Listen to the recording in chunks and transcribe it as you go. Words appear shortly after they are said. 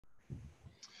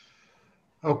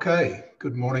Okay,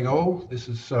 good morning all. This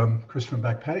is Chris from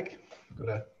Backpack. Got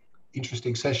an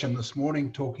interesting session this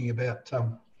morning talking about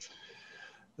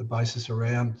the basis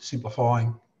around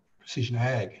simplifying precision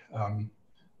ag.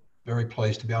 Very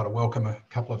pleased to be able to welcome a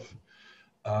couple of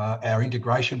our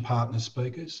integration partner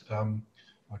speakers. I'll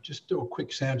just do a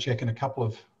quick sound check and a couple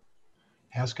of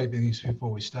housekeeping things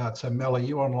before we start. So Mel, are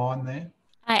you online there?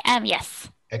 I am, yes.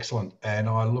 Excellent. And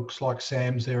looks like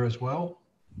Sam's there as well.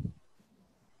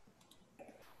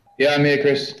 Yeah, I'm here,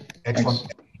 Chris.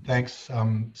 Excellent. Thanks.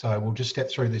 So we'll just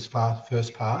step through this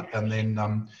first part, and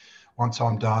then once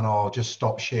I'm done, I'll just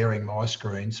stop sharing my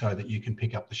screen so that you can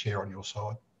pick up the share on your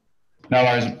side. No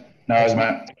worries,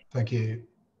 mate. Thank you.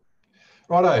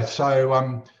 Righto.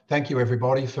 So thank you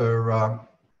everybody for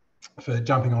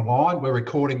jumping online. We're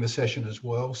recording the session as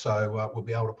well, so we'll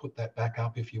be able to put that back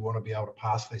up if you want to be able to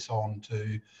pass this on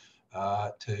to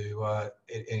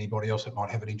anybody else that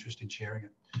might have an interest in sharing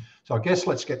it. So I guess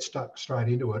let's get stuck straight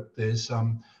into it. There's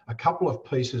a couple of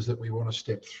pieces that we want to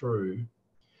step through,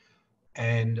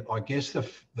 and I guess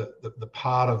the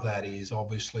part of that is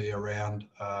obviously around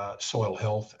soil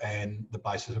health, and the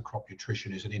basis of crop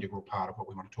nutrition is an integral part of what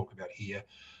we want to talk about here.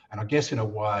 And I guess in a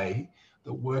way,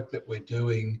 the work that we're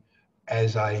doing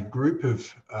as a group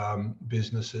of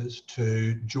businesses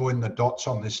to join the dots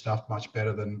on this stuff much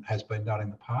better than has been done in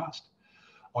the past.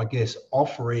 I guess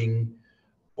offering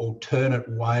alternate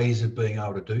ways of being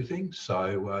able to do things.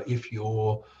 So if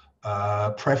your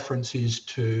preference is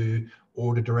to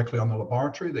order directly on the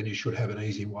laboratory, then you should have an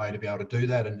easy way to be able to do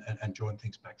that and join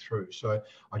things back through. So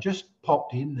I just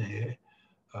popped in there.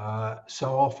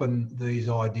 So often these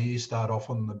ideas start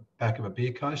off on the back of a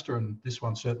beer coaster, and this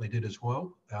one certainly did as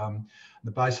well.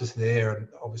 The basis there, and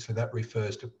obviously that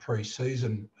refers to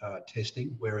pre-season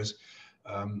testing, whereas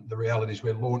the reality is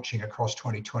we're launching across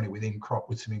 2020 with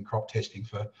some in-crop testing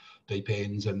for deep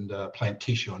ends and plant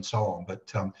tissue and so on.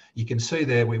 But you can see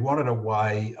there we wanted a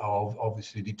way of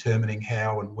obviously determining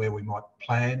how and where we might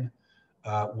plan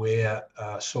where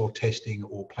soil testing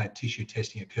or plant tissue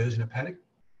testing occurs in a paddock.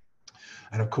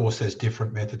 And of course, there's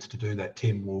different methods to do that.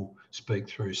 Tim will speak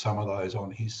through some of those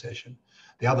on his session.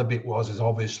 The other bit is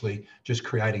obviously just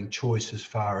creating choice as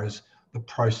far as the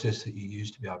process that you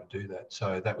use to be able to do that.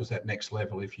 So that was that next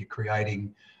level. If you're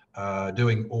creating,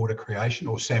 doing order creation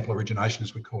or sample origination,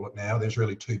 as we call it now, there's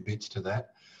really two bits to that.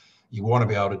 You want to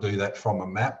be able to do that from a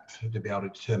map to be able to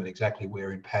determine exactly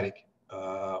where in paddock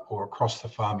or across the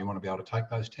farm you want to be able to take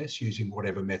those tests using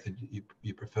whatever method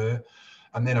you prefer.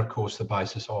 And then, of course, the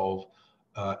basis of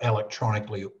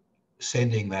electronically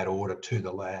sending that order to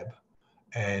the lab.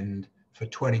 And for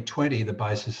 2020, the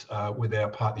basis with our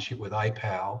partnership with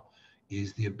APAL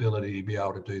is the ability to be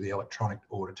able to do the electronic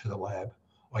order to the lab.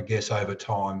 I guess over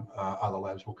time, other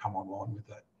labs will come online with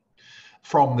that.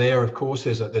 From there, of course,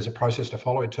 there's a process to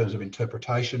follow in terms of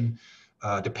interpretation,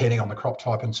 depending on the crop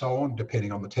type and so on,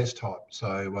 depending on the test type.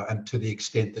 So, and to the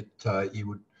extent that you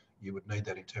would need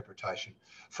that interpretation.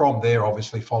 From there,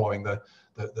 obviously following the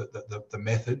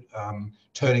method,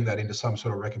 turning that into some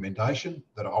sort of recommendation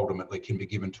that ultimately can be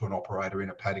given to an operator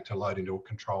in a paddock to load into a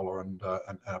controller and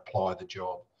apply the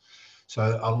job.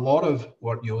 So a lot of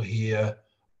what you'll hear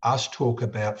us talk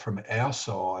about from our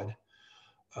side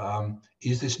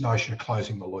is this notion of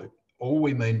closing the loop. All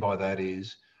we mean by that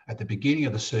is at the beginning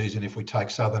of the season, if we take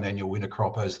southern annual winter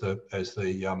crop as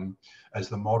the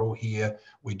model here,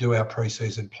 we do our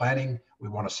pre-season planning. We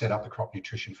want to set up the crop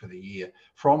nutrition for the year.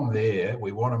 From there,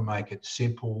 we want to make it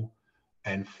simple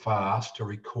and fast to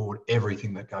record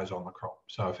everything that goes on the crop.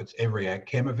 So if it's every ag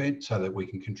chem event, so that we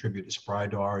can contribute to spray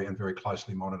diary and very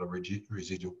closely monitor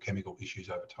residual chemical issues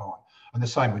over time. And the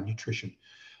same with nutrition.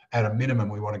 At a minimum,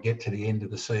 we want to get to the end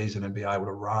of the season and be able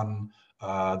to run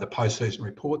the post-season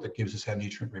report that gives us our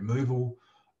nutrient removal,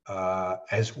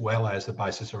 as well as the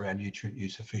basis around nutrient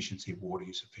use efficiency, water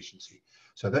use efficiency.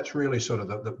 So that's really sort of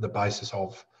the basis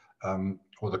of,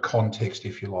 or the context,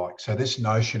 if you like. So this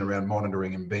notion around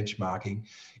monitoring and benchmarking,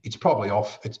 it's probably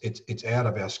off, it's out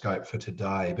of our scope for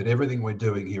today, but everything we're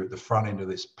doing here at the front end of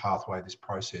this pathway, this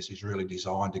process is really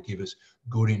designed to give us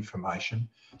good information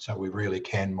so we really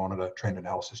can monitor trend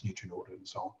analysis, nutrient audit and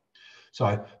so on.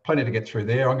 So plenty to get through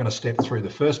there. I'm going to step through the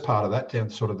first part of that down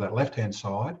sort of that left-hand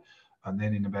side, and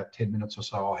then in about 10 minutes or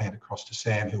so, I'll hand across to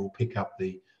Sam, who will pick up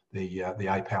the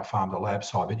APAL farm to lab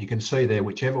side. But you can see there,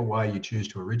 whichever way you choose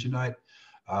to originate,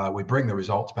 we bring the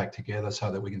results back together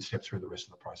so that we can step through the rest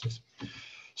of the process.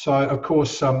 So of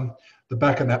course, the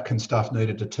back of napkin stuff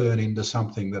needed to turn into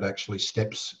something that actually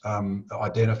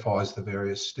identifies the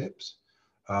various steps.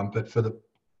 But for the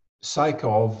sake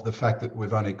of the fact that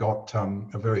we've only got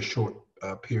a very short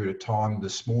period of time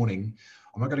this morning.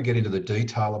 I'm not going to get into the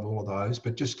detail of all of those,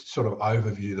 but just sort of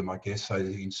overview them, I guess, so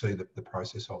that you can see the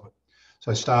process of it.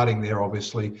 So starting there,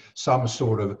 obviously, some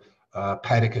sort of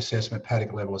paddock assessment,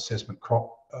 paddock level assessment,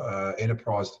 crop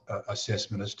enterprise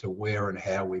assessment as to where and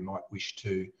how we might wish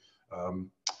to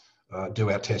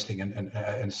do our testing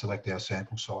and select our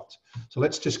sample sites. So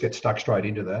let's just get stuck straight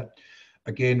into that.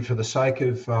 Again, for the sake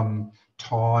of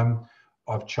time,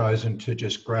 I've chosen to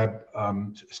just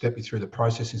step you through the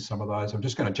process in some of those. I'm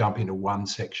just going to jump into one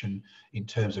section in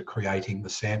terms of creating the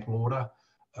sample order,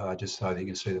 just so that you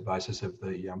can see the basis of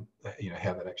the,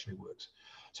 how that actually works.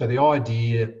 So the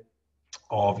idea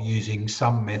of using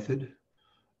some method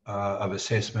of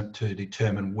assessment to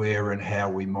determine where and how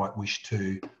we might wish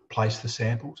to place the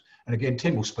samples. And again,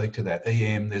 Tim will speak to that.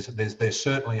 EM, there's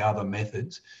certainly other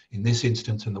methods. In this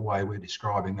instance, and the way we're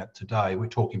describing that today, we're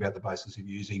talking about the basis of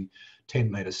using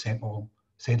 10-metre sentinel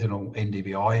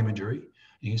NDVI imagery.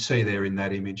 You can see there in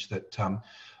that image that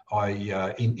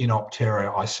in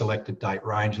Opterra, I select a date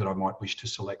range that I might wish to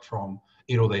select from.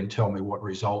 It'll then tell me what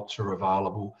results are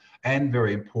available. And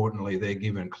very importantly, they're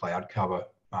given cloud cover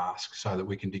mask so that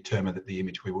we can determine that the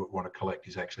image we want to collect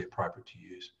is actually appropriate to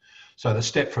use. So the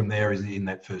step from there is in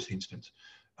that first instance.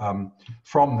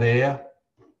 From there,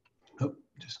 then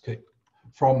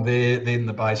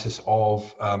the basis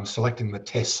of selecting the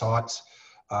test sites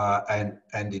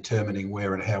and determining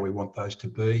where and how we want those to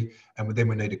be. And then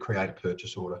we need to create a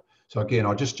purchase order. So again,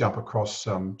 I'll just jump across,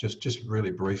 just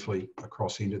really briefly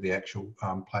across into the actual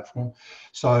platform.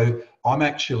 So I'm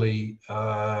actually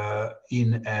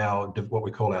in our, what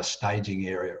we call our staging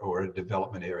area or a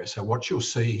development area. So what you'll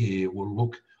see here will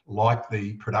look like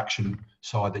the production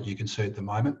side that you can see at the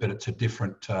moment, but it's a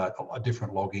different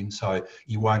login. So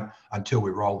you won't, until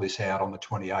we roll this out on the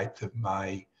 28th of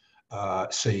May,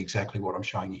 see exactly what I'm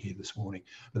showing you here this morning.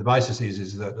 But the basis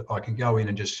is that I can go in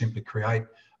and just simply create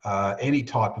any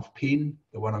type of pin.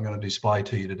 The one I'm going to display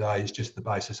to you today is just the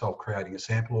basis of creating a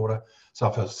sample order. So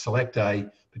if I select a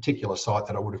particular site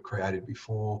that I would have created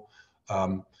before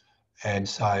and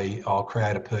say I'll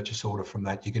create a purchase order from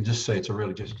that, you can just see it's a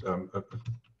really just a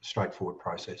straightforward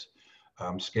process.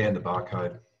 Scan the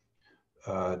barcode,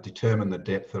 determine the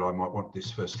depth that I might want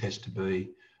this first test to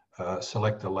be,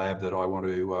 select the lab that I want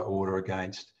to order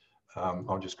against.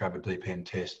 I'll just grab a DPN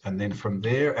test. And then from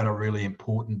there, and a really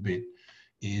important bit,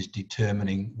 is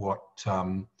determining what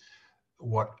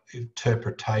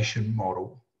interpretation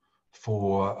model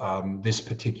for this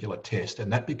particular test.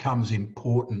 And that becomes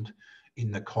important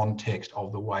in the context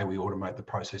of the way we automate the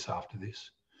process after this.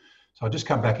 So I'll just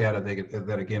come back out of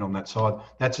that again on that side.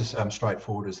 That's as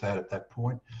straightforward as that at that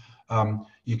point.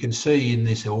 You can see in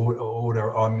this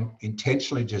order, I'm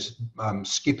intentionally just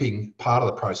skipping part of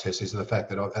the process is the fact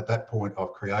that at that point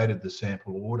I've created the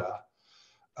sample order.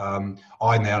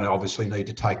 I now obviously need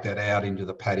to take that out into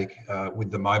the paddock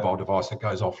with the mobile device that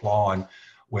goes offline,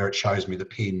 where it shows me the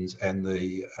pins and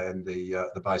the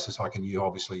basis. I can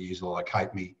obviously use the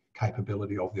locate me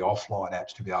capability of the offline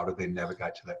apps to be able to then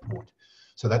navigate to that point.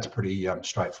 So that's pretty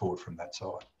straightforward from that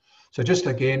side. So just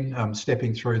again,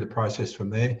 stepping through the process from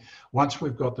there. Once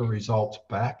we've got the results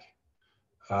back,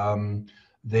 then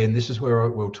this is where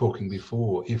we were talking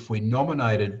before. If we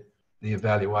nominated the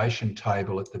evaluation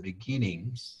table at the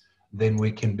beginning, then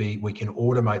we can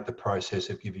automate the process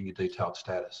of giving you detailed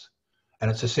status. And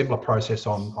it's a similar process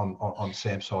on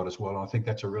SAM side as well. And I think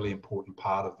that's a really important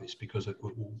part of this because it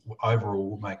will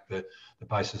overall make the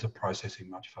basis of processing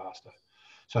much faster.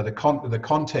 So the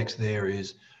context there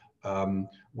is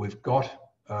we've got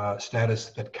status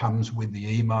that comes with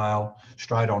the email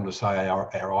straight onto, say,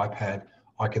 our iPad.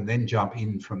 I can then jump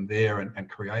in from there and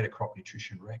create a crop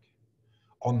nutrition rec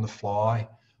on the fly.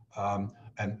 And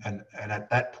at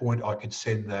that point, I could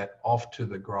send that off to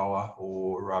the grower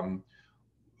or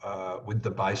with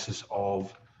the basis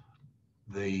of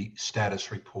the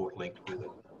status report linked with it.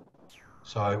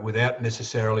 So without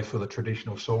necessarily, for the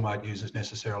traditional SourceMate users,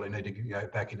 necessarily need to go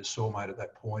back into SourceMate at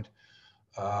that point.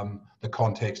 The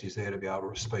context is there to be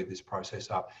able to speed this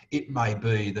process up. It may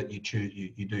be that you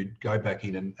do go back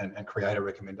in and create a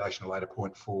recommendation at a later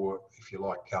point for, if you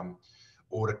like,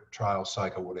 audit trail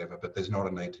sake or whatever, but there's not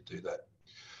a need to do that.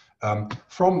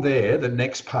 From there, the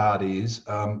next part is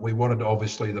we wanted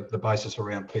obviously the basis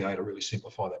around PA to really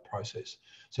simplify that process.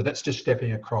 So that's just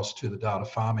stepping across to the data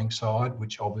farming side,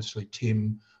 which obviously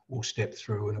Tim will step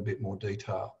through in a bit more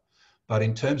detail. But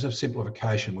in terms of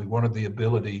simplification, we wanted the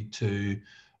ability to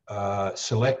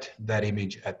select that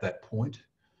image at that point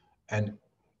and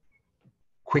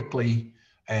quickly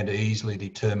and easily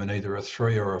determine either a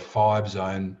 3 or a 5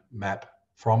 zone map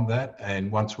from that.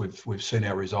 And once we've seen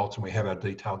our results and we have our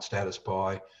detailed status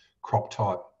by crop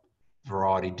type,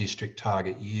 variety, district,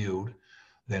 target, yield,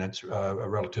 then it's a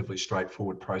relatively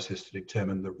straightforward process to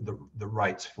determine the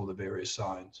rates for the various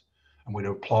zones. And we'd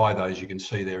apply those, you can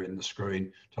see there in the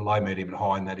screen, to low, medium and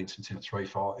high, in that instance in a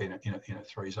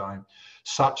 3 zone,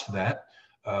 such that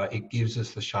it gives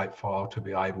us the shapefile to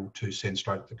be able to send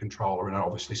straight to the controller and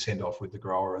obviously send off with the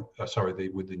grower,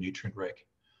 with the nutrient rec.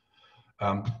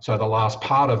 So the last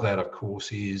part of that, of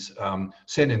course, is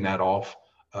sending that off.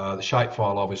 The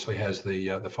shapefile obviously has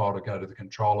the file to go to the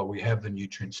controller. We have the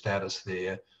nutrient status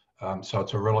there. So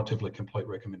it's a relatively complete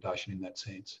recommendation in that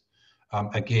sense.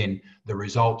 Again, the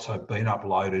results have been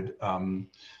uploaded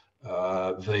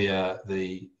via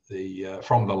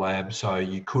from the lab, so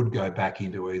you could go back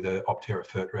into either Opterra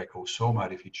FertRec or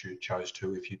Soilmate if you chose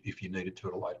to, if you needed to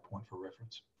at a later point for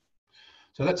reference.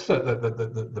 So that's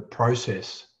the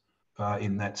process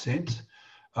in that sense.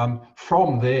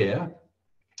 From there,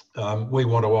 we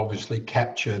want to obviously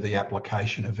capture the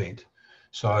application event.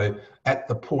 So at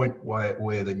the point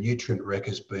where the nutrient rec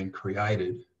has been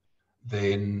created,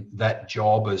 then that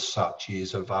job as such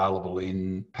is available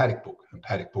in Paddock Book. And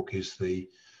Paddock Book is the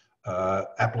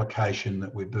application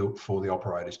that we built for the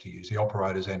operators to use, the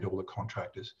operators and all the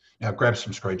contractors. Now, grab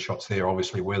some screenshots there,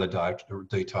 obviously where the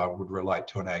detail would relate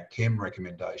to an ag chem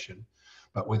recommendation.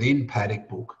 But within Paddock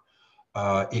Book,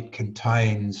 it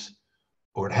contains,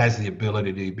 or it has the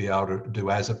ability to be able to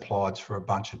do as applieds for a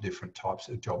bunch of different types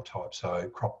of job types. So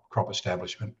crop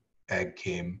establishment, ag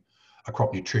chem, a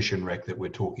crop nutrition rec that we're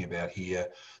talking about here.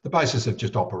 The basis of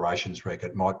just operations rec,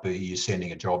 it might be you're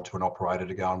sending a job to an operator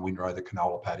to go and windrow the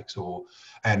canola paddocks,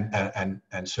 and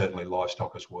certainly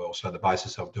livestock as well. So the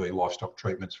basis of doing livestock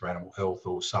treatments for animal health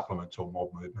or supplements or mob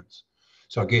movements.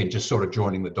 So again, just sort of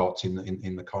joining the dots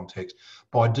in the context.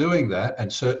 By doing that,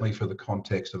 and certainly for the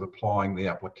context of applying the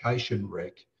application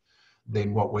rec,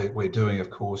 then what we're doing, of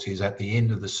course, is at the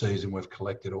end of the season, we've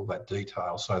collected all that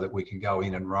detail so that we can go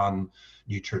in and run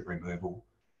nutrient removal.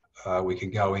 We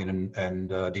can go in and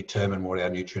determine what our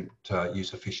nutrient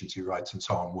use efficiency rates and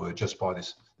so on were just by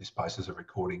this basis of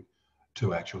recording 2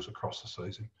 actuals across the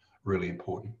season. Really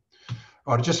important.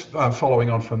 All right, just following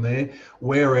on from there,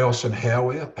 where else and how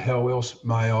else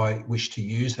may I wish to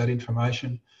use that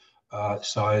information?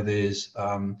 So there's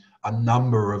a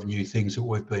number of new things that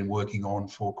we've been working on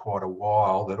for quite a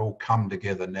while that all come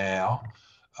together now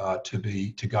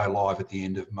to go live at the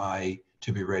end of May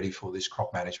to be ready for this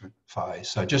crop management phase.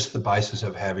 So just the basis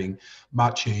of having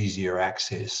much easier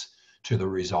access to the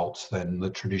results than the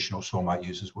traditional Soilmate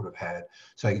users would have had.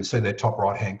 So you can see that top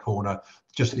right-hand corner,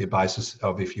 just the basis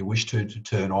of if you wish to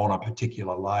turn on a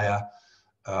particular layer,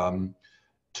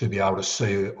 to be able to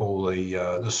see all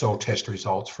the soil test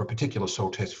results for a particular soil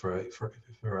test for a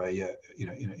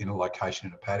in a location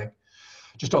in a paddock.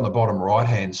 Just on the bottom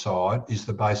right-hand side is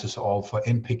the basis of for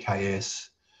NPKS,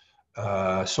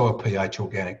 soil pH,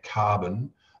 organic carbon,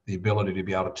 the ability to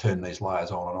be able to turn these layers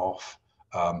on and off.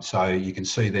 So you can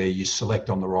see there, you select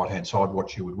on the right-hand side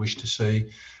what you would wish to see.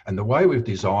 And the way we've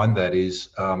designed that is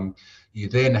you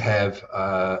then have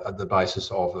the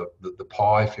basis of the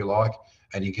pie, if you like,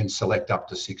 and you can select up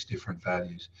to 6 different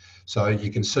values. So you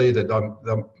can see that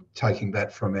I'm taking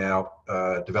that from our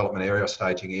development area,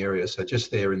 staging area. So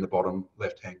just there in the bottom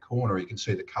left-hand corner, you can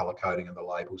see the color coding and the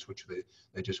labels, which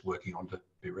they're just working on to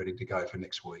be ready to go for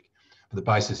next week. But the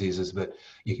basis is that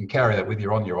you can carry that with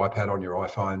you on your iPad, on your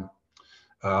iPhone,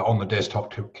 on the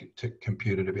desktop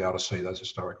computer to be able to see those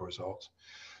historical results.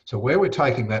 So where we're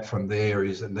taking that from there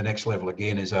is, and the next level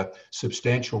again is a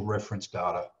substantial reference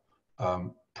data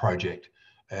project.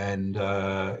 And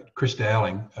Chris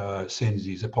Dowling sends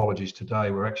his apologies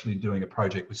today. We're actually doing a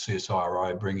project with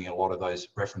CSIRO, bringing a lot of those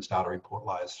reference data import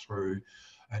layers through,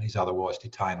 and he's otherwise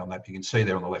detained on that. You can see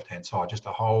there on the left-hand side, just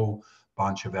a whole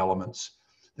bunch of elements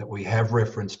that we have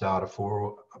reference data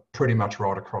for pretty much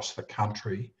right across the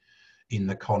country in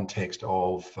the context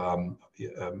of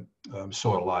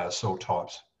soil layers, soil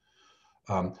types.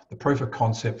 The proof of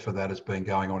concept for that has been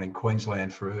going on in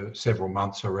Queensland for several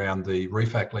months around the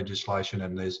REFAC legislation,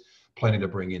 and there's plenty to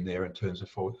bring in there in terms of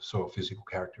soil physical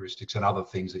characteristics and other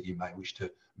things that you may wish to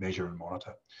measure and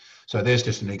monitor. So there's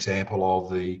just an example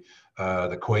of the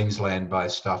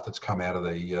Queensland-based stuff that's come out of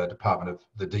the Department of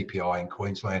the DPI in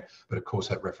Queensland, but of course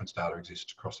that reference data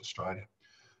exists across Australia.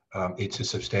 It's a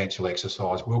substantial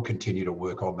exercise. We'll continue to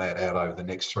work on that out over the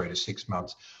next 3 to 6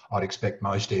 months. I'd expect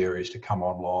most areas to come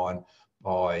online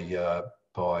by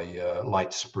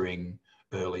late spring,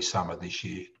 early summer this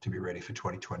year to be ready for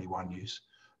 2021 use.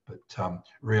 But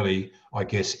really, I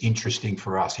guess, interesting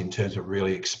for us in terms of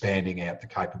really expanding out the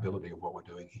capability of what we're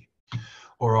doing here.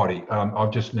 Alrighty, I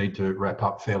just need to wrap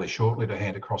up fairly shortly to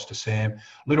hand across to Sam. A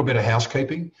little bit of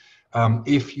housekeeping.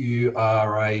 If you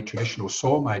are a traditional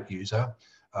SoilMate user,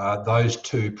 those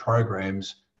two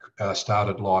programs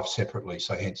started life separately,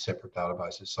 so hence separate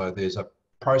databases. So there's a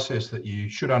process that you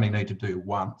should only need to do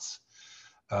once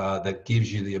that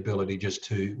gives you the ability just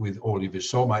to, with all of your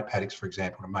SoilMate paddocks, for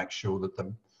example, to make sure that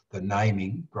the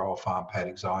naming grower farm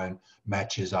paddock zone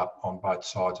matches up on both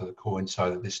sides of the coin, so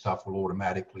that this stuff will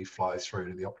automatically flow through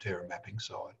to the Opterra mapping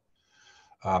side.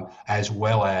 As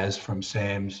well as from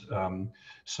Sam's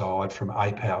side, from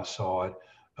APAL side,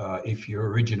 if you're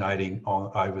originating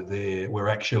over there, we're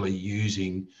actually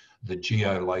using the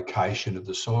geolocation of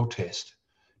the soil test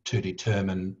to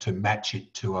determine, to match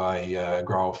it to a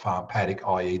grower farm paddock,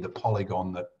 i.e. the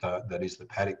polygon that is the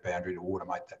paddock boundary, to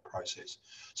automate that process.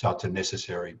 So it's a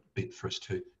necessary bit for us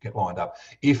to get lined up.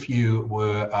 If you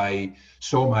were a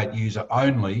SoilMate user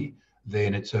only,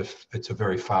 then it's a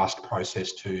very fast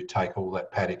process to take all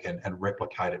that paddock and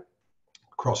replicate it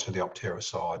across to the Opterra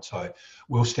side. So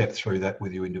we'll step through that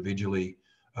with you individually,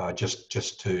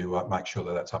 just to make sure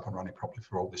that that's up and running properly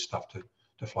for all this stuff to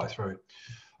flow through.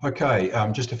 Okay,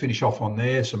 just to finish off on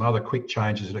there, some other quick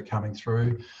changes that are coming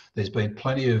through. There's been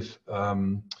plenty of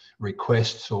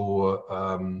requests or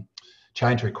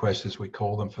change requests, as we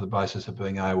call them, for the basis of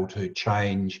being able to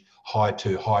change high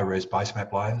to high-res base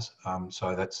map layers.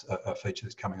 So that's a feature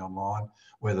that's coming online,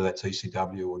 whether that's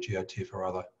ECW or GeoTIFF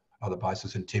or other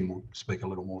bases, and Tim will speak a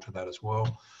little more to that as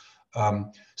well.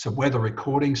 Some weather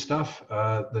recording stuff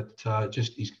that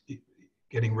just is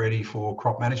getting ready for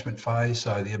crop management phase.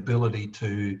 So the ability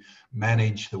to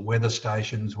manage the weather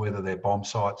stations, whether they're bomb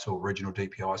sites or regional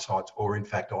DPI sites, or in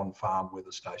fact on-farm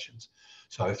weather stations.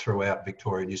 So throughout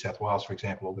Victoria, New South Wales, for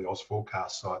example, all the Oz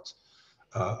forecast sites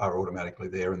are automatically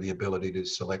there, and the ability to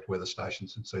select weather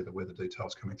stations and see the weather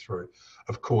details coming through.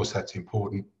 Of course, that's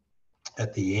important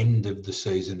at the end of the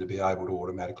season to be able to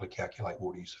automatically calculate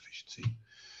water use efficiency.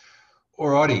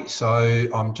 Alrighty, so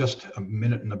I'm just a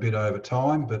minute and a bit over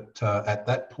time, but at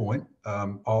that point,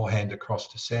 I'll hand across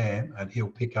to Sam, and he'll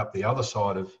pick up the other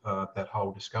side of that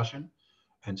whole discussion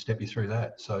and step you through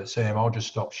that. So Sam, I'll just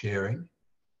stop sharing,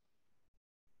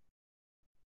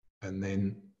 and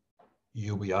then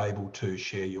you'll be able to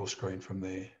share your screen from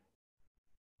there.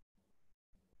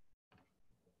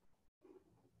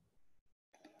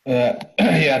 Yeah,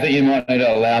 I think you might need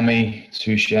to allow me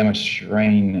to share my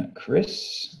screen,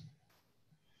 Chris.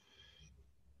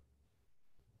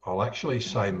 I'll actually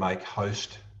say make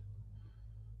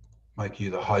you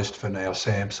the host for now,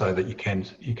 Sam, so that you can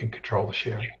control the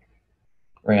sharing.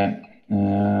 Brilliant.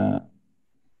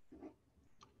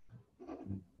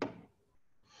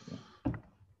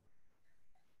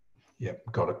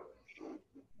 Yep, got it.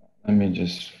 Let me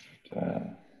just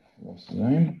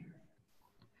Zoom.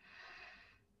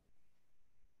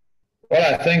 All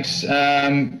right, thanks,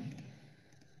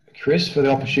 Chris, for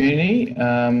the opportunity.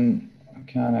 I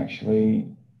can't actually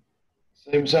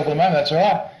see myself at the moment. That's all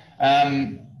right.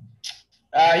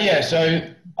 Yeah, so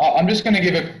I'm just going to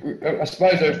give I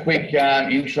suppose a quick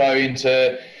intro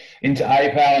into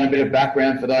APAL and a bit of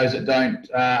background for those that aren't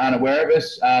aware of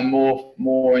us.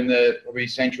 More in the probably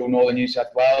central northern New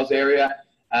South Wales area.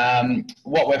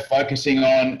 What we're focusing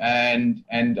on,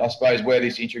 and I suppose where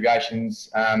this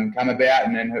integration's come about,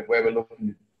 and then where we're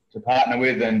looking to partner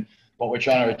with, and what we're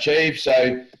trying to achieve.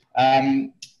 So.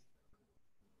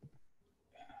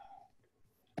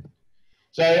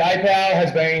 So APAL has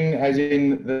been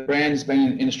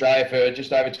in Australia for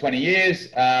just over 20 years.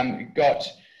 It got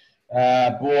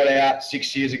bought out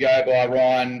 6 years ago by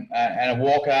Ryan and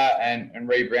Walker and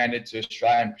rebranded to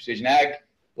Australian Precision Ag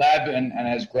Lab, and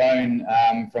has grown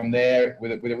from there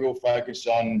with a real focus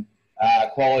on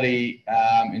quality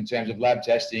in terms of lab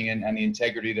testing and the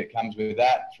integrity that comes with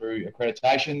that through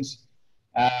accreditations.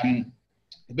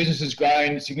 The business has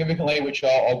grown significantly, which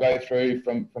I'll go through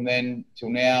from then till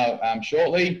now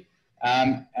shortly.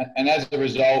 And as a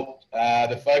result,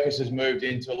 the focus has moved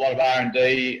into a lot of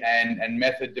R&D and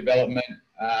method development,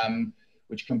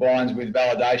 which combines with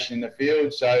validation in the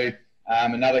field. So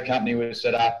another company was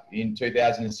set up in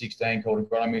 2016 called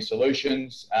Agronomy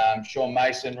Solutions. Sean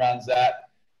Mason runs that.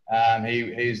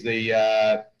 He's the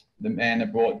man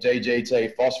that brought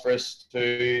DGT phosphorus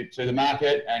to the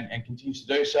market and continues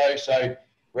to do so. So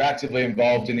we're actively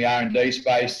involved in the R&D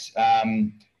space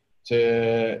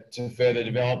to further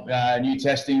develop new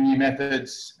testing, new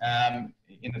methods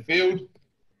in the field.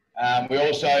 We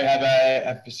also have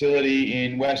a facility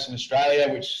in Western Australia,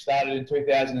 which started in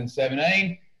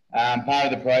 2017. Part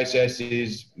of the process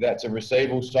is that's a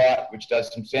receivable site, which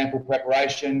does some sample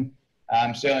preparation.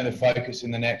 Certainly the focus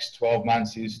in the next 12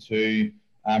 months is to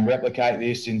replicate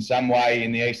this in some way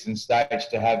in the eastern states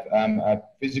to have a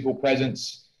physical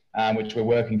presence, which we're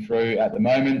working through at the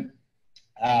moment.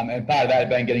 And part of that has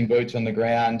been getting boots on the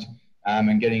ground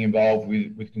and getting involved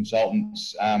with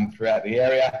consultants throughout the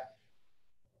area.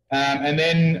 And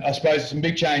then I suppose some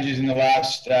big changes in the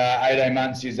last 18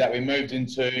 months is that we moved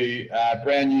into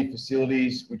brand new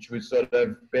facilities, which was sort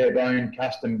of bare bone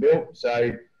custom built.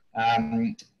 So,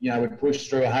 you know, we pushed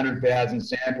through 100,000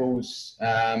 samples,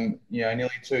 you know,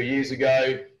 nearly 2 years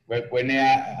ago. We're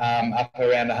now up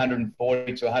around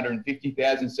 140 to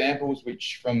 150,000 samples,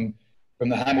 which from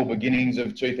the humble beginnings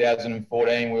of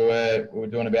 2014, we were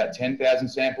doing about 10,000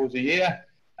 samples a year.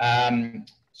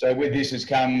 So with this has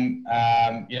come,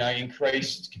 you know,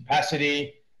 increased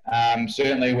capacity.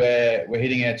 Certainly we're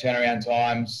hitting our turnaround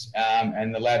times,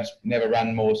 and the lab's never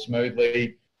run more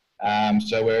smoothly.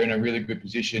 So we're in a really good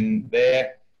position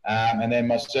there. And then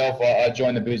myself, I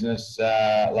joined the business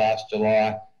last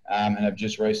July, and have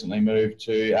just recently moved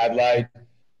to Adelaide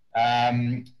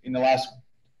in the last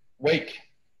week.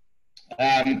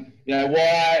 You know,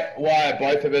 why are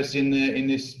both of us in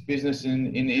this business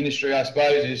and in the industry, I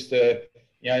suppose, is to,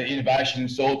 you know, innovation in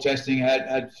soil testing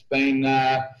had been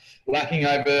lacking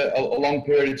over a long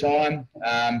period of time.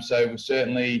 So we're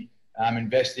certainly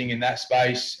investing in that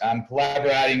space,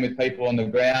 collaborating with people on the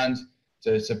ground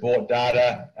to support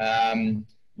data,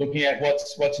 looking at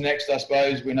what's next. I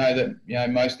suppose we know that, you know,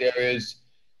 most areas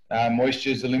moisture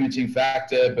is a limiting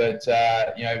factor, but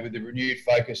you know, with the renewed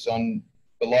focus on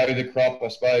below the crop, I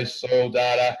suppose, soil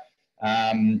data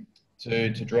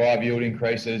to drive yield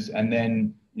increases, and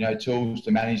then, you know, tools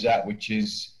to manage that, which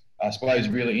is, I suppose,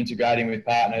 really integrating with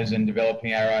partners and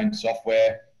developing our own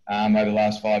software over the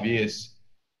last 5 years.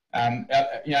 You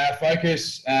know, our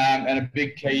focus and a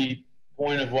big key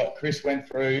point of what Chris went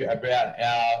through about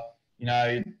our, you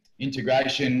know,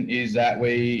 integration is that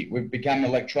we've become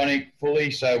electronic fully,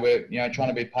 so we're, you know, trying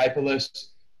to be paperless.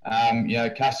 You know,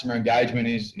 customer engagement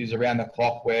is around the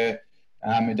clock, where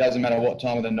it doesn't matter what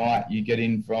time of the night you get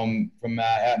in from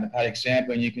out in the paddock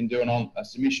sampling, you can do a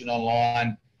submission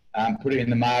online, put it in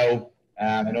the mail,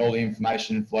 and all the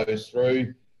information flows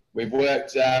through. We've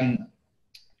worked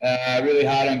really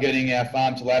hard on getting our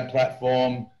farm to lab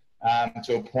platform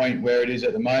to a point where it is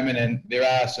at the moment, and there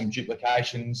are some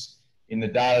duplications in the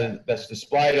data that's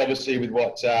displayed, obviously, with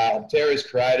what Opterra has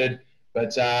created.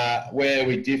 But where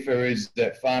we differ is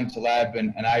that farm to lab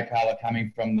and APAL are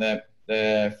coming from the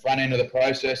front end of the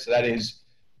process. So that is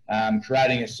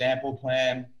creating a sample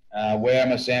plan. Where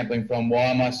am I sampling from? Why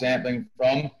am I sampling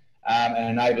from?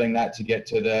 And enabling that to get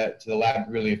to the lab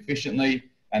really efficiently.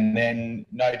 And then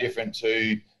no different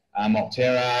to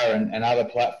Opterra and other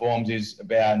platforms is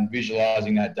about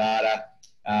visualizing that data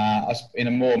in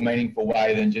a more meaningful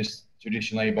way than just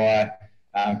traditionally by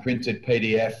printed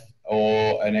PDF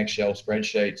or an Excel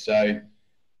spreadsheet. So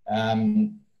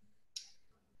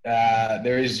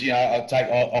there is, you know, I'll take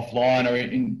offline or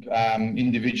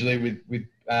individually with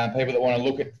people that want to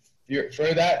look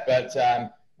through that. But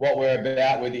what we're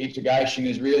about with the integration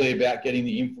is really about getting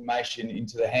the information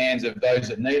into the hands of those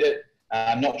that need it.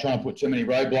 Not trying to put too many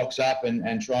roadblocks up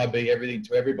and try and be everything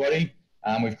to everybody.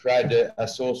 We've created a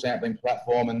soil sampling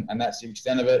platform, and that's the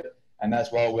extent of it. And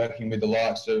that's why we're working with the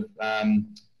likes of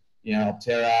you know,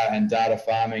 Opterra and data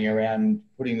farming around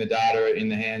putting the data in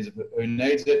the hands of who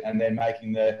needs it, and then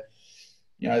making the,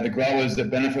 you know, the growers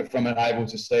that benefit from it able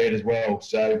to see it as well.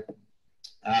 So,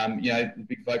 you know, the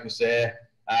big focus there.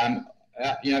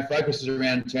 You know, focuses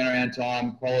around turnaround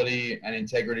time, quality and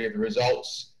integrity of the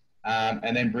results,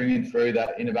 and then bringing through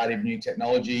that innovative new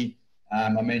technology.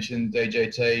 I mentioned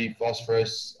DGT,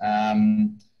 phosphorus,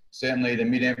 certainly the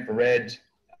mid-infrared,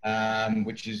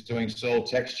 which is doing soil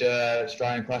texture,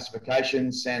 Australian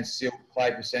classification, sand, silt,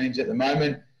 clay percentage at the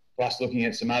moment, plus looking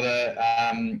at some other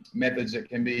methods that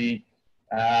can be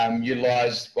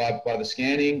utilised by the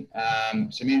scanning,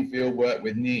 some in-field work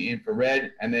with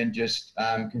near-infrared, and then just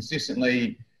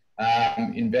consistently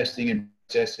investing in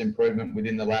process improvement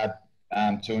within the lab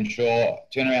to ensure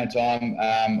turnaround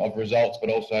time of results, but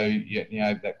also, you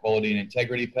know, that quality and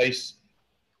integrity piece.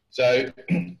 So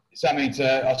something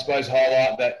to, I suppose,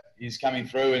 highlight that is coming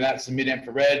through, and that's the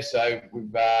mid-infrared. So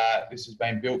we've this has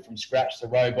been built from scratch, the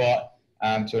robot,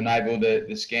 to enable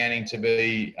the scanning to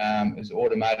be as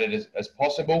automated as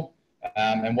possible.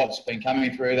 And what's been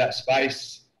coming through that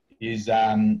space is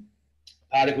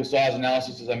particle size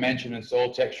analysis, as I mentioned, and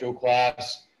soil textural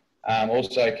class,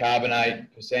 also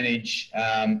carbonate percentage.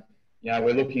 You know,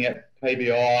 we're looking at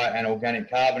PBI and organic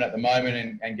carbon at the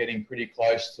moment, and getting pretty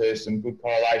close to some good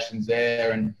correlations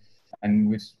there, and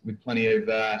with plenty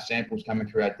of samples coming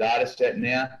through our data set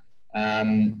now.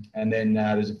 And then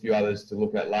there's a few others to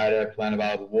look at later, plant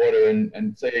available water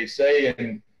and CEC,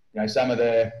 and some of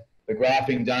the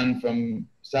graphing done from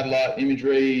satellite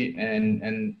imagery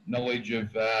and knowledge of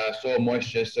soil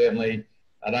moisture. Certainly,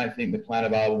 I don't think the plant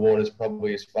available water is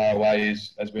probably as far away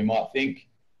as we might think.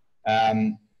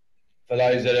 For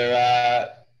those that are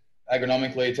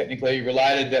agronomically, technically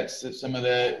related, that's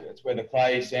where the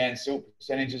clay, sand, silt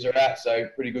percentages are at. So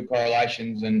pretty good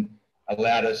correlations, and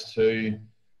allowed us to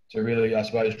really, I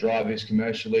suppose, drive this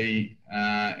commercially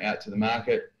out to the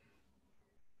market.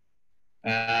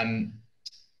 I'll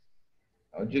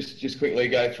just quickly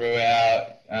go through our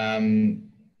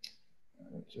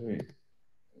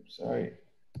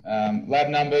lab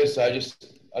numbers. So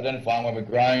just identifying where we're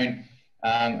grown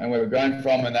and where we're grown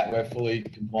from, and that we're fully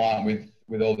compliant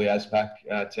with all the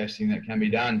ASPAC testing that can be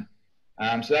done.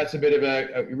 So that's a bit of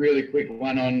a really quick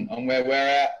one on where we're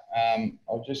at.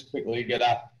 I'll just quickly get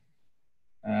up.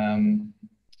 Can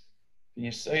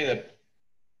you see the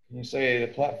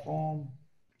platform?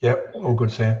 Yep, all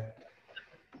good, Sam.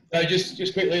 So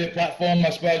just quickly, the platform, I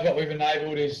suppose what we've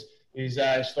enabled is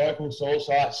historical soil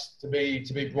sites to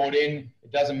be brought in.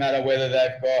 It doesn't matter whether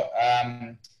they've got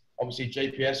obviously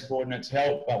GPS coordinates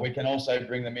help, but we can also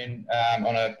bring them in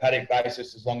on a paddock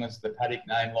basis as long as the paddock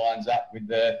name lines up with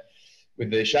the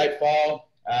shapefile.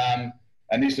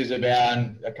 And this is about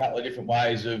a couple of different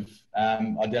ways of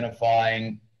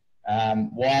identifying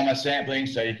why am I sampling.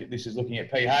 So this is looking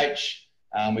at pH.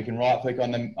 We can right click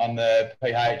on the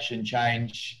pH and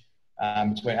change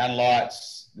between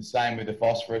analytes. The same with the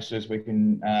phosphoruses. We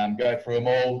can go through them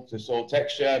all to soil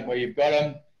texture where you've got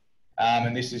them.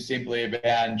 And this is simply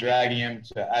about dragging them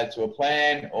to add to a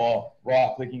plan, or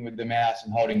right clicking with the mouse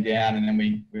and holding down, and then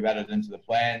we've added them to the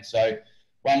plan. So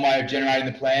one way of generating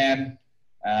the plan.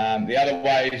 The other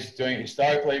way is doing it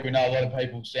historically. We know a lot of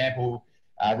people sample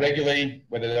regularly,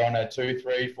 whether they're on a 2,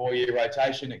 3, 4 year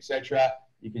rotation, etc.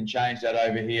 You can change that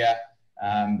over here,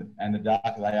 and the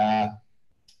darker they are,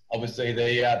 obviously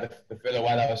the further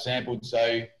away they were sampled.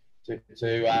 So to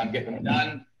get them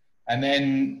done, and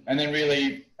then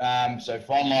really so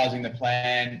finalising the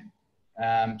plan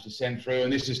to send through,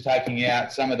 and this is taking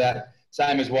out some of that.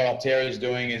 Same as what Opterra is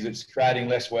doing, is it's creating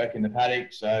less work in the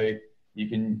paddock, so you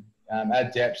can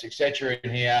add depths, etc.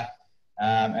 in here,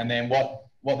 and then what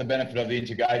the benefit of the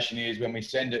integration is, when we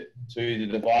send it to the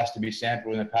device to be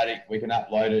sampled in the paddock, we can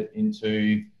upload it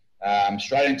into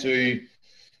straight into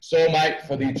SoilMate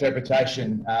for the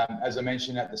interpretation. As I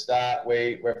mentioned at the start,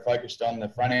 we're focused on the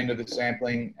front end of the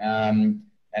sampling, and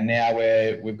now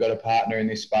we've got a partner in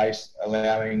this space,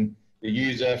 allowing the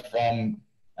user from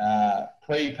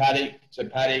pre-paddock to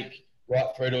paddock,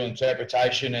 right through to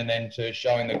interpretation, and then to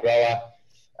showing the grower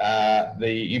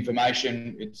the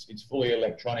information. It's fully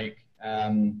electronic,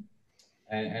 and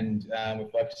we're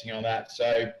focusing on that.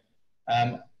 So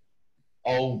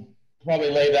I'll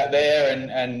probably leave that there,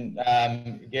 and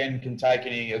again, can take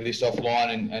any of this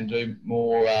offline and do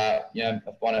more. I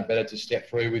find it better to step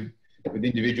through with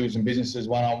individuals and businesses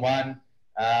one-on-one.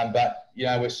 But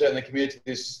we're certainly committed to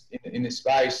this in this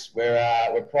space.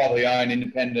 We're privately owned,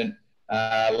 independent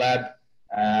lab.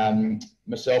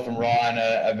 Myself and Ryan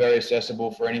are very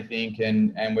accessible for anything,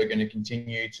 and we're going to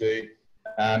continue to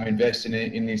invest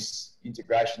in this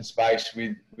integration space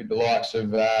with the likes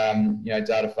of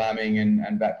data farming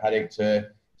and back paddock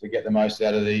to get the most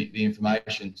out of the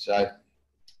information. So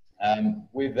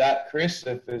with that, Chris,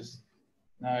 if there's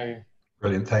no...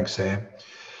 Brilliant, thanks, Sam.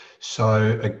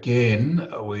 So again,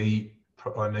 I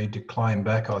need to claim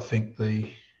back, I think, the... Yeah,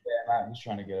 mate, I'm just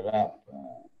trying to get it up.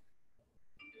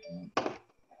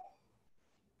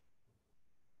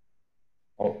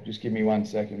 Just give me 1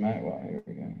 second, mate. Well, here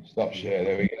we go. Stop share.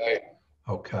 There we go.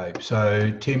 Okay,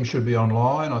 so Tim should be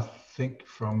online. I think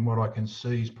from what I can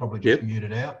see, he's probably just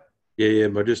muted out. Yeah,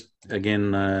 but just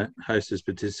again, host as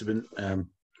participant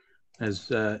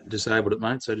has disabled it,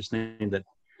 mate. So I just need that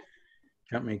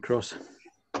company across.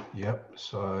 Yep.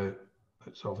 So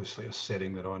that's obviously a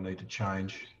setting that I need to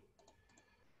change.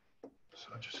 So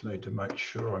I just need to make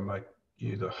sure I make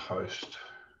you the host.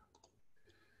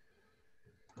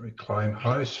 Reclaim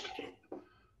host,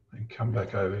 and come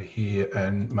back over here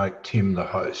and make Tim the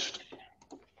host.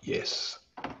 Yes.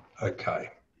 Okay.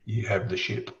 You have the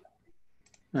ship.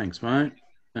 Thanks, mate.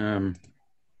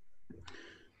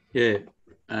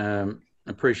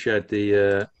 Appreciate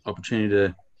the opportunity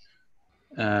to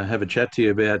have a chat to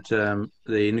you about the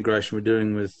integration we're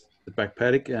doing with the back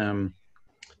paddock.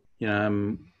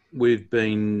 We've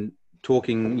been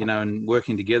talking, and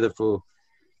working together for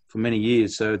many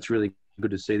years, so it's really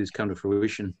good to see this come to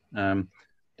fruition.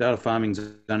 Data farming's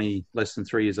only less than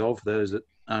 3 years old, for those that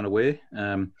aren't aware,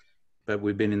 but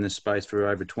we've been in this space for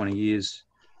over 20 years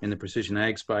in the precision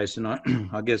ag space. And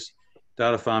I guess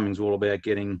data farming is all about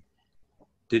getting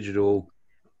digital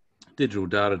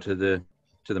data to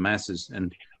the masses.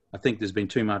 And I think there's been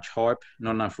too much hype,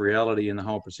 not enough reality in the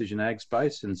whole precision ag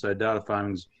space. And so data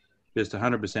farming is just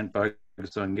 100%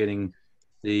 focused on getting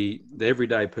the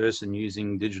everyday person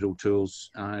using digital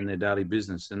tools in their daily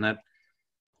business. And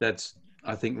that's,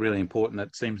 I think, really important.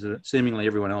 That seemingly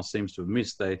everyone else seems to have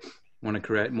missed. They want to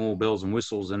create more bells and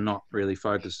whistles and not really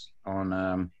focus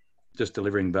on just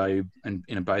delivering value and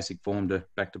in a basic form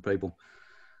back to people.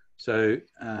 So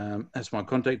that's my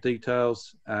contact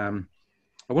details.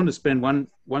 I want to spend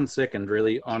one second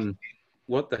really on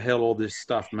what the hell all this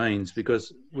stuff means,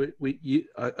 because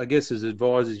I guess as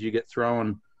advisors you get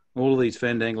thrown all of these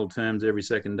fandangled terms every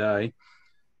second day.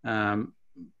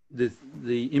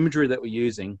 The imagery that we're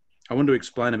using, I want to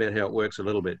explain about how it works a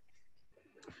little bit.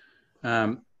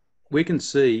 We can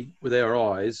see with our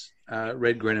eyes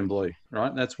red, green and blue,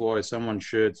 right? That's why someone's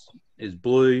shirt is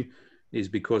blue, is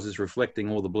because it's reflecting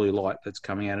all the blue light that's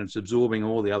coming out and it's absorbing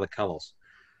all the other colors.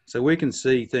 So we can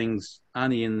see things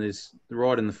only in this,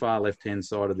 right in the far left-hand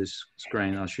side of this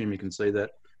screen. I assume you can see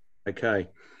that. Okay.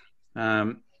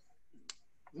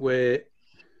 Where,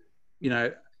 you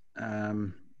know,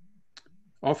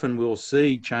 often we'll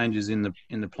see changes in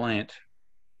the plant,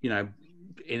 you know,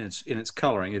 in its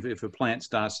colouring. If a plant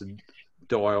starts to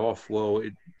die off, well,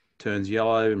 it turns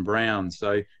yellow and brown.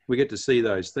 So we get to see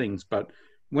those things. But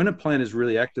when a plant is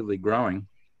really actively growing,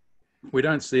 we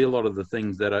don't see a lot of the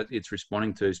things that it's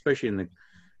responding to, especially in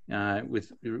the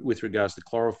with regards to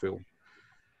chlorophyll.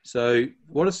 So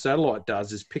what a satellite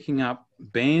does is picking up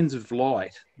bands of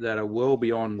light that are well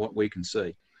beyond what we can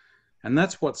see. And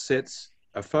that's what sets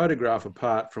a photograph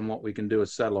apart from what we can do with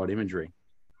satellite imagery.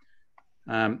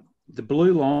 The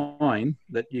blue line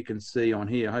that you can see on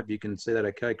here, I hope you can see that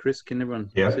okay, Chris. Can everyone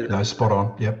see that? No, spot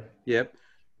on. Yep.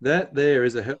 That there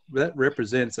is that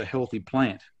represents a healthy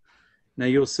plant. Now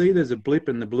you'll see there's a blip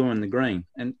in the blue and the green.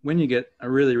 And when you get a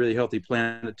really, really healthy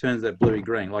plant, it turns that bluey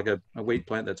green, like a wheat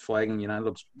plant that's flagging, you know, it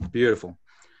looks beautiful.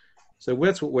 So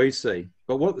that's what we see.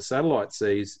 But what the satellite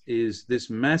sees is this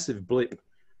massive blip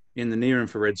in the near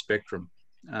infrared spectrum.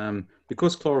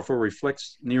 Because chlorophyll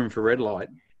reflects near infrared light,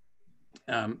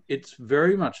 it's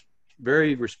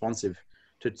very responsive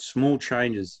to small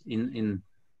changes in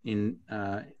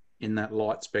that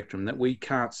light spectrum that we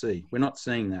can't see. We're not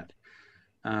seeing that.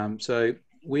 So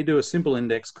we do a simple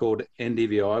index called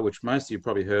NDVI, which most of you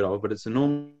probably heard of, but it's a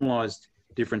normalized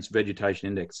difference vegetation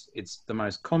index. It's the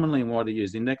most commonly and widely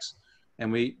used index,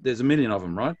 and there's a million of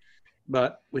them, right?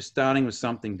 But we're starting with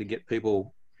something to get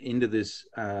people into this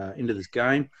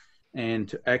game and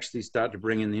to actually start to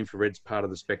bring in the infrared part of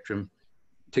the spectrum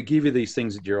to give you these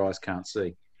things that your eyes can't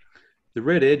see. The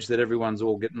red edge that everyone's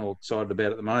all getting all excited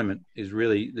about at the moment is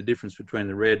really the difference between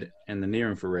the red and the near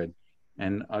infrared.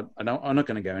 And I'm not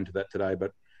going to go into that today,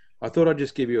 but I thought I'd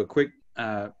just give you a quick,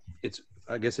 I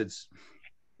guess it's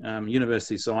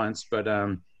university science, but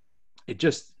it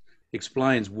just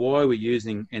explains why we're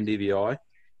using NDVI,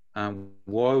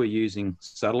 why we're using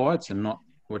satellites and not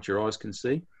what your eyes can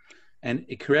see. And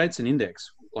it creates an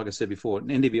index. Like I said before,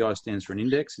 NDVI stands for an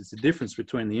index. It's the difference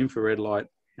between the infrared light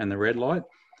and the red light.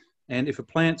 And if a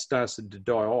plant starts to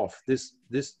die off, the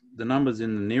numbers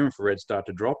in the near infrared start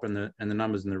to drop and the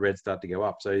numbers in the red start to go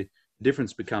up. So the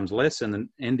difference becomes less and the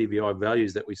NDVI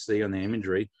values that we see on the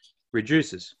imagery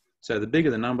reduces. So the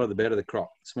bigger the number, the better the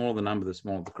crop. The smaller the number, the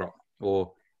smaller the crop.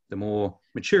 Or the more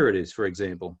mature it is, for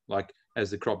example. Like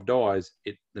as the crop dies,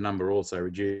 the number also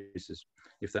reduces,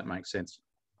 if that makes sense.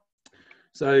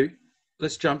 So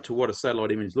let's jump to what a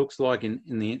satellite image looks like and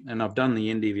I've done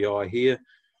the NDVI here.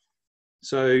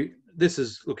 So this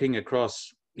is looking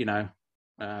across,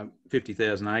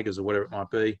 50,000 acres or whatever it might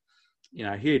be,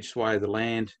 huge swathe of the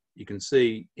land. You can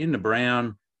see in the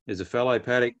brown is a fallow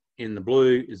paddock, in the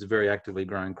blue is a very actively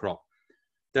growing crop.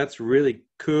 That's really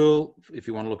cool if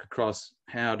you want to look across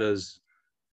how does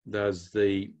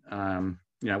the,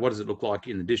 what does it look like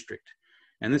in the district?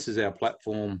 And this is our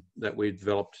platform that we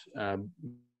developed about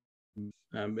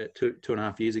two and a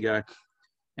half years ago.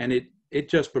 And it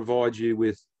just provides you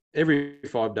with every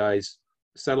 5 days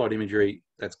satellite imagery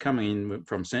that's coming in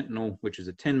from Sentinel, which is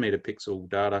a 10-meter pixel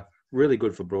data, really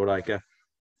good for broadacre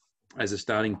as a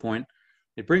starting point.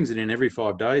 It brings it in every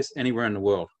 5 days anywhere in the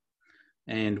world.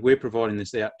 And we're providing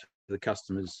this out to the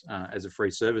customers as a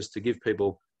free service to give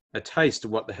people a taste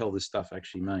of what the hell this stuff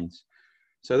actually means.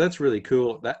 So that's really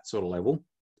cool at that sort of level.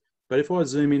 But if I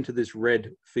zoom into this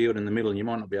red field in the middle, and you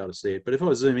might not be able to see it, but if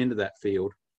I zoom into that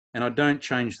field and I don't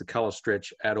change the color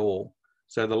stretch at all,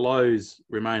 So the lows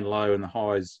remain low and the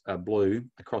highs are blue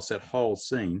across that whole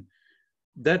scene.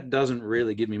 That doesn't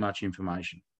really give me much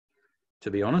information,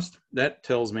 to be honest. That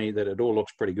tells me that it all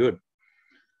looks pretty good.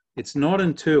 It's not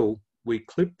until we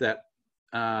clip that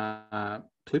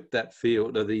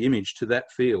field, or the image to that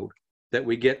field, that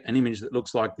we get an image that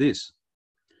looks like this.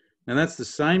 Now that's the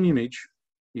same image.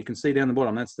 You can see down the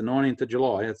bottom, that's the 19th of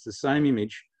July. It's the same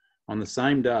image on the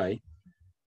same day.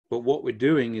 But what we're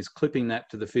doing is clipping that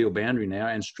to the field boundary now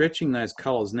and stretching those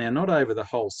colors now, not over the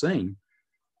whole scene,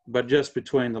 but just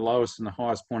between the lowest and the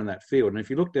highest point of that field. And if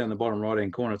you look down the bottom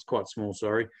right-hand corner, it's quite small,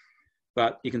 sorry,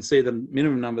 but you can see the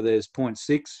minimum number there is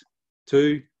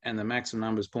 0.62 and the maximum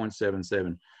number is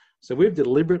 0.77. So we've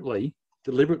deliberately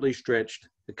stretched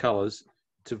the colors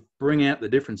to bring out the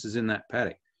differences in that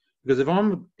paddock. Because if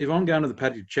I'm going to the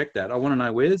paddock to check that, I want to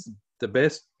know where's the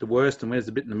best, the worst, and where's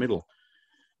the bit in the middle.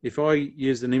 If I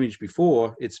used an image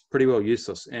before, it's pretty well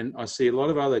useless. And I see a lot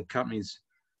of other companies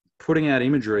putting out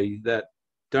imagery that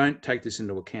don't take this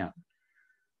into account.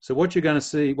 So what you're going to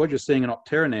see, what you're seeing in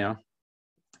Opterra now,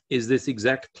 is this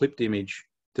exact clipped image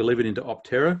delivered into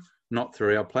Opterra, not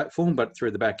through our platform, but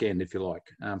through the back end, if you like,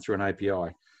 through an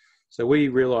API. So we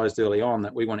realized early on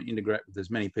that we want to integrate with as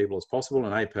many people as possible,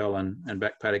 and APAL and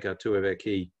Back Paddock are two of our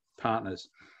key partners.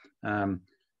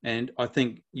 And I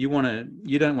think you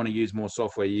don't want to use more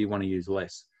software, you want to use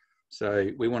less.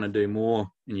 So we want to do more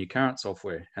in your current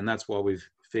software, and that's why we're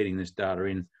feeding this data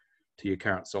in to your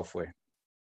current software.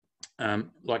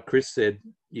 Like Chris said,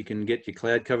 you can get your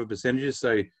cloud cover percentages.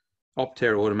 So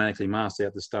Opterra automatically masks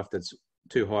out the stuff that's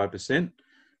too high a percent,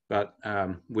 but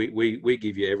we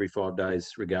give you every 5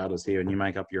 days regardless here, and you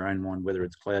make up your own mind whether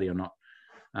it's cloudy or not.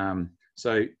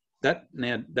 So that's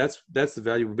the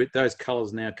valuable bit. Those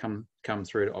colors now come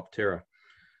through to Opterra.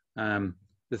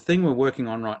 The thing we're working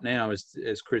on right now is,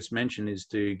 as Chris mentioned, is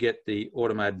to get the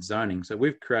automated zoning. So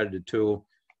we've created a tool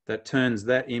that turns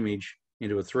that image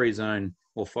into a 3-zone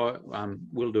or 5.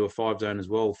 We'll do a 5-zone as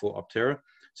well for Opterra.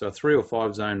 So a 3 or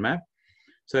 5-zone map.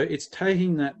 So it's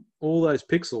taking all those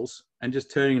pixels and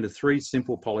just turning into 3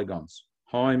 simple polygons: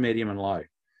 high, medium, and low.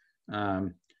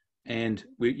 And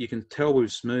you can tell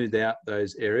we've smoothed out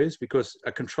those areas, because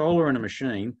a controller in a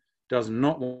machine does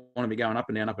not want to be going up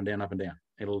and down, up and down, up and down.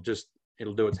 It'll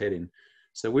do its head in.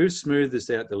 So we've smoothed this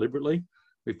out deliberately.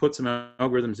 We've put some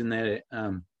algorithms in there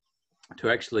to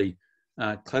actually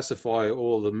classify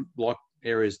all the block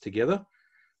areas together.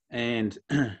 And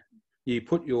you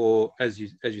put as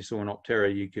you saw in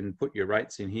Opterra, you can put your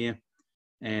rates in here.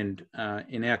 And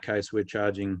in our case, we're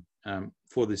charging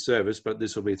for this service, but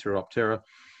this will be through Opterra,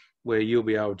 where you'll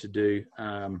be able to do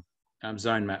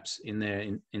zone maps in there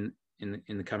in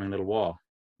the coming little while.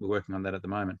 We're working on that at the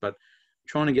moment, but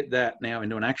trying to get that now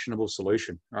into an actionable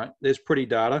solution, right? There's pretty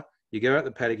data. You go out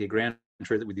the paddock, you ground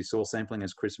truth it with your soil sampling,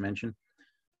 as Chris mentioned,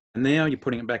 and now you're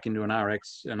putting it back into an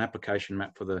RX, an application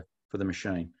map for the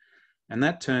machine. And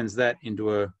that turns that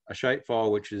into a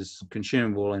shapefile, which is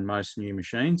consumable in most new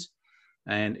machines,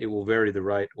 and it will vary the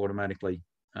rate automatically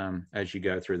as you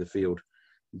go through the field,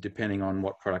 depending on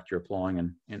what product you're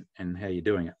applying and how you're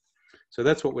doing it. So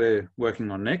that's what we're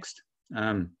working on next.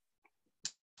 I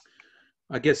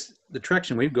guess the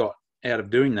traction we've got out of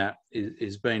doing that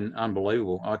is been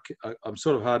unbelievable. I'm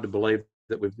sort of hard to believe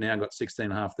that we've now got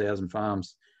 16,500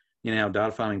 farms in our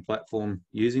data farming platform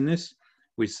using this.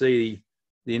 We see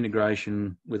the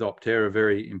integration with Opterra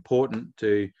very important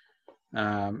to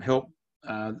help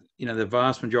the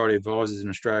vast majority of advisors in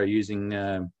Australia using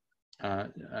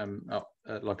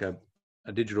like a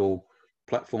digital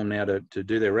platform now to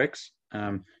do their recs,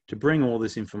 to bring all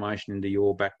this information into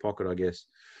your back pocket, I guess.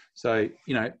 So,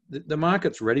 the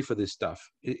market's ready for this stuff.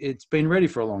 It's been ready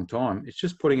for a long time. It's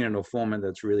just putting it into a format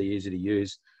that's really easy to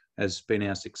use has been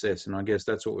our success. And I guess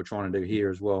that's what we're trying to do here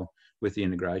as well with the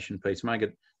integration piece. Make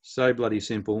it so bloody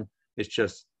simple. It's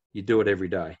just, you do it every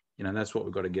day. That's what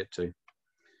we've got to get to.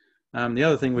 The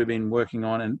other thing we've been working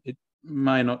on, and it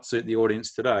may not suit the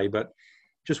audience today, but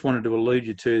just wanted to allude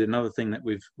you to another thing that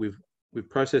we've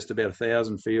processed about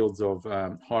 1,000 fields of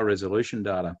high resolution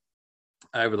data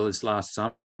over this last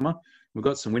summer. We've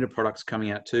got some winter products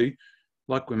coming out too.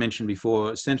 Like we mentioned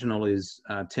before, Sentinel is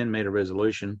 10-meter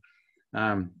resolution.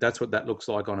 That's what that looks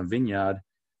like on a vineyard,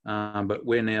 but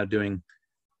we're now doing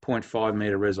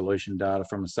 0.5-meter resolution data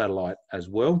from a satellite as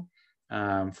well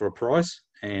for a price.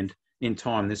 And in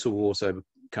time, this will also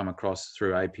come across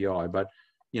through API. But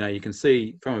you can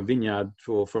see from a vineyard,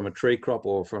 from a tree crop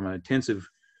or from an intensive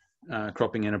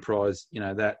cropping enterprise,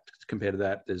 that compared to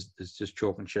that, there's just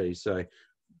chalk and cheese. So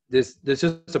there's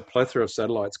just a plethora of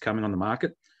satellites coming on the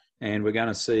market, and we're going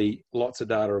to see lots of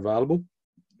data available,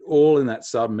 all in that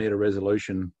sub-meter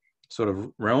resolution sort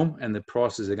of realm, and the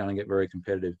prices are going to get very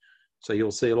competitive. So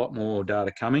you'll see a lot more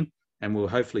data coming, and we'll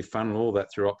hopefully funnel all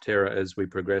that through Opterra as we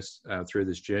progress through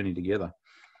this journey together.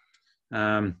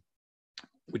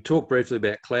 We talked briefly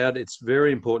about cloud. It's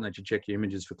very important that you check your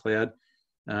images for cloud.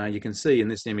 You can see in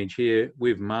this image here,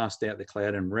 we've masked out the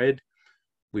cloud in red.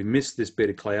 We missed this bit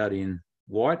of cloud in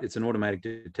white. It's an automatic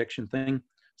detection thing.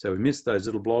 So we missed those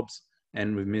little blobs,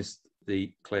 and we've missed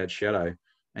the cloud shadow.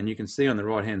 And you can see on the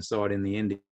right-hand side in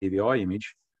the NDVI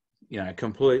image,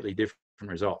 completely different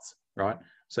results, right?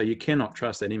 So you cannot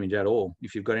trust that image at all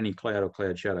if you've got any cloud or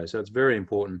cloud shadow. So it's very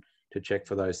important to check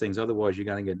for those things. Otherwise, you're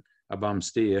going to get a bum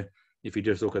steer. If you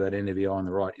just look at that NDVI on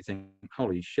the right, you think,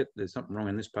 holy shit, there's something wrong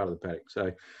in this part of the paddock.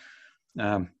 So,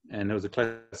 and there was a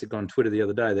classic on Twitter the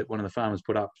other day that one of the farmers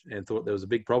put up and thought there was a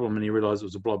big problem, and he realized it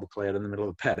was a blob of cloud in the middle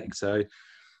of the paddock. So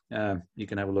you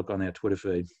can have a look on our Twitter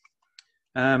feed.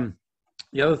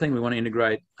 The other thing we want to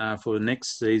integrate for the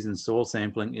next season's soil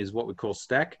sampling is what we call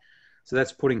stack. So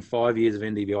that's putting 5 years of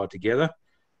NDVI together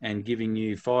and giving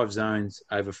you 5 zones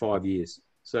over 5 years.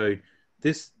 So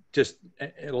this just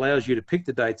allows you to pick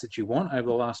the dates that you want over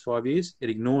the last 5 years. It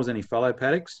ignores any fallow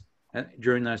paddocks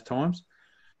during those times,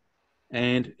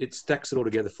 and it stacks it all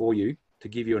together for you to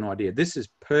give you an idea. This is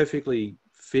perfectly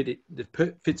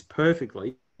fits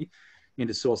perfectly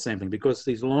into soil sampling, because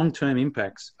these long-term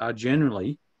impacts are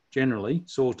generally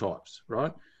soil types,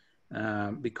 right?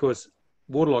 Because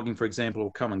waterlogging, for example,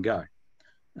 will come and go.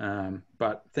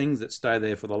 But things that stay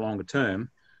there for the longer term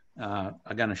are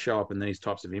going to show up in these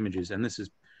types of images. And this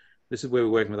is where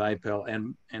we're working with APAL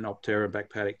and Opterra back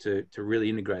paddock to really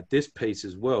integrate this piece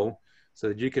as well, so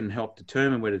that you can help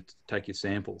determine where to take your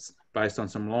samples based on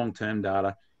some long-term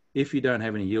data. If you don't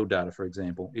have any yield data, for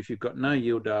example, if you've got no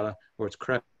yield data or it's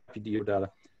crappy yield data,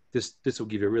 this will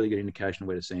give you a really good indication of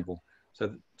where to sample.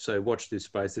 So watch this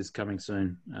space. This is coming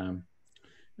soon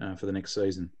for the next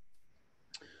season.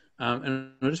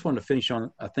 And I just wanted to finish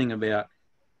on a thing about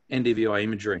NDVI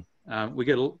imagery. We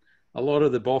get a lot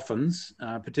of the boffins,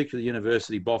 particularly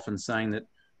university boffins, saying that,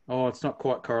 oh, it's not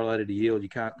quite correlated to yield, you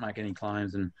can't make any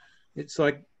claims. And it's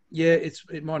like, yeah,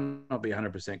 it might not be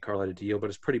 100% correlated to yield, but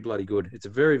it's pretty bloody good. It's a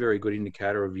very, very good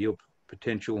indicator of yield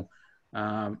potential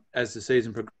as the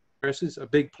season progresses. A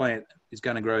big plant is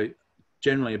going to grow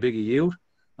generally a bigger yield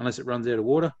unless it runs out of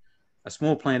water. A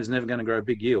small plant is never going to grow a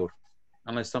big yield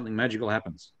unless something magical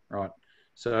happens, right?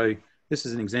 So this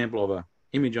is an example of an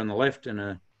image on the left and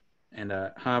a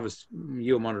harvest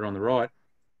yield monitor on the right.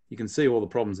 You can see all the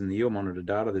problems in the yield monitor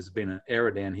data. There's been an error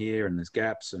down here, and there's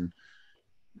gaps, and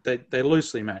they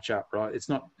loosely match up, right? It's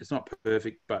not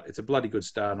perfect, but it's a bloody good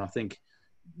start. And I think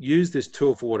use this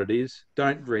tool for what it is.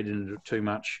 Don't read into it too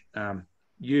much.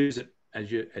 Use it as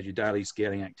your daily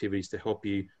scouting activities to help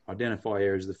you identify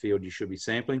areas of the field you should be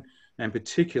sampling, and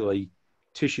particularly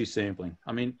tissue sampling.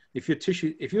 I mean, if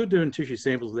you're doing tissue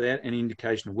samples without any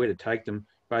indication of where to take them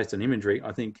based on imagery,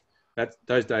 I think that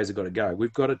those days have got to go.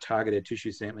 We've got to target our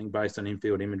tissue sampling based on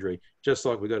in-field imagery, just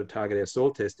like we've got to target our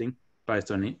soil testing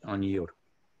based on yield.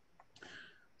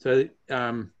 So,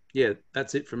 yeah,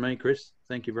 that's it from me, Chris.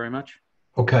 Thank you very much.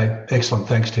 Okay, excellent.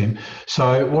 Thanks, Tim.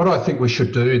 So what I think we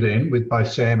should do then, with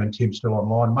both Sam and Tim still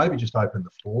online, maybe just open the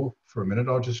floor for a minute.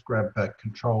 I'll just grab back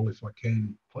control if I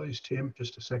can, please, Tim,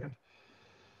 just a second.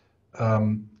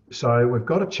 So we've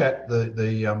got a chat.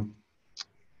 The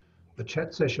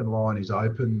chat session line is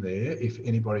open there. If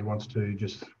anybody wants to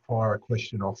just fire a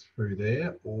question off through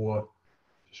there, or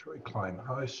just reclaim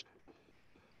host.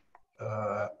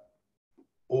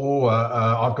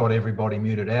 I've got everybody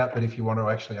muted out, but if you want to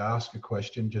actually ask a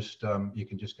question, just you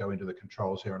can just go into the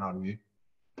controls here and unmute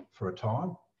for a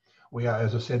time. We are,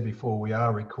 as I said before, we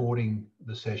are recording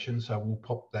the session, so we'll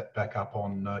pop that back up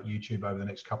on YouTube over the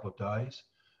next couple of days.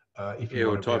 If you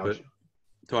want to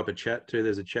type a chat too.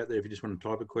 There's a chat there if you just want to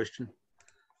type a question.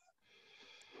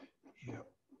 Yeah,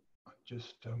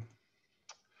 just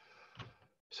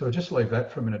so just leave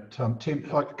that for a minute. Tim,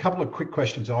 like a couple of quick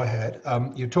questions I had.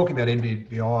 You're talking about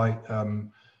NDVI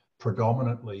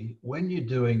predominantly. When you're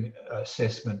doing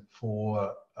assessment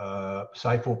for,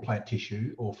 say, for plant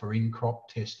tissue or for in-crop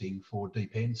testing for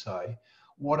deep end, say,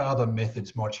 what other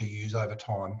methods might you use over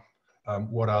time?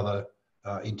 What other,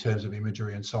 in terms of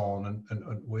imagery and so on,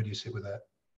 and where do you sit with that?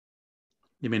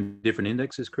 You mean different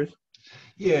indexes, Chris?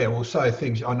 Yeah, well, say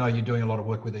things, I know you're doing a lot of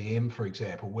work with EM, for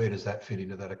example. Where does that fit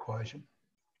into that equation?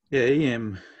 Yeah,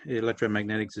 EM,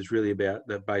 electromagnetics, is really about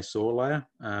the base soil layer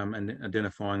and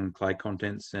identifying clay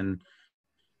contents and,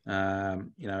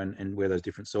 and where those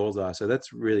different soils are. So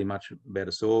that's really much about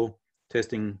a soil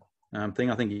testing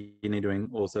thing. I think you need to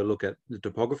also look at the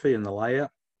topography and the layout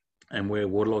and where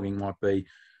waterlogging might be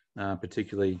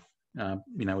particularly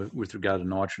you know, with regard to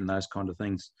nitrogen and those kind of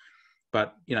things.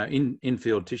 But, you know, in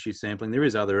field tissue sampling, there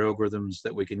is other algorithms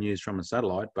that we can use from a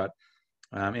satellite, but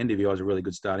NDVI is a really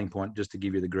good starting point just to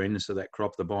give you the greenness of that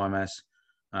crop, the biomass.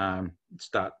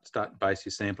 Start base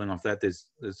your sampling off that. There's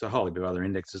a whole heap of other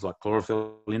indexes like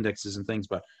chlorophyll indexes and things,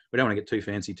 but we don't want to get too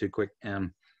fancy too quick.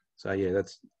 So yeah,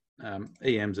 that's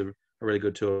EM's a really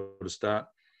good tool to start.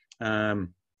 A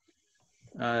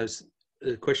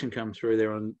question come through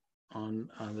there on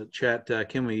the chat.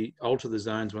 Can we alter the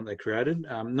zones when they're created?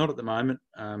 Not at the moment.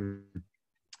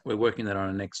 We're working that on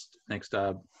a next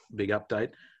big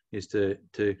update, is to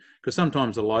because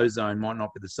sometimes the low zone might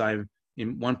not be the same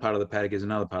in one part of the paddock as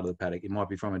another part of the paddock. It might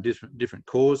be from a different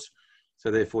cause. So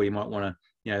therefore you might want to,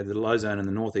 you know, the low zone in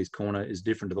the northeast corner is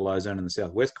different to the low zone in the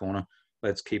southwest corner.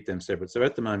 Let's keep them separate. So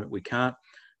at the moment we can't,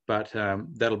 but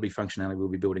that'll be functionality we'll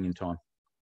be building in time.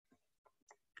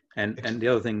 And the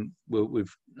other thing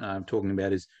we've talking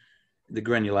about is the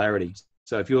granularity.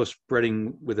 So if you're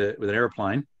spreading with an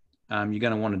aeroplane, you're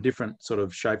going to want a different sort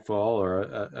of shapefile or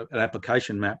an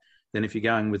application map than if you're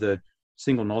going with a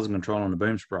single nozzle control on a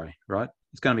boom spray, right?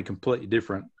 It's going to be completely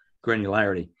different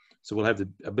granularity. So we'll have the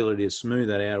ability to smooth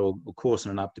that out or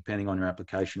coarsen it up depending on your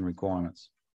application requirements.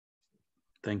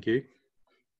 Thank you.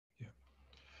 Yeah.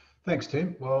 Thanks,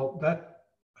 Tim. Well, that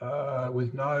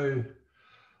with no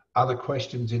other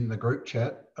questions in the group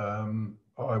chat,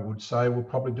 I would say we'll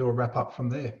probably do a wrap up from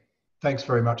there. Thanks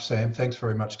very much, Sam. Thanks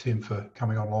very much, Tim, for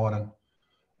coming online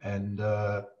and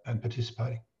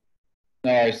participating.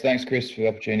 No worries. Thanks, Chris, for the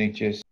opportunity. Cheers.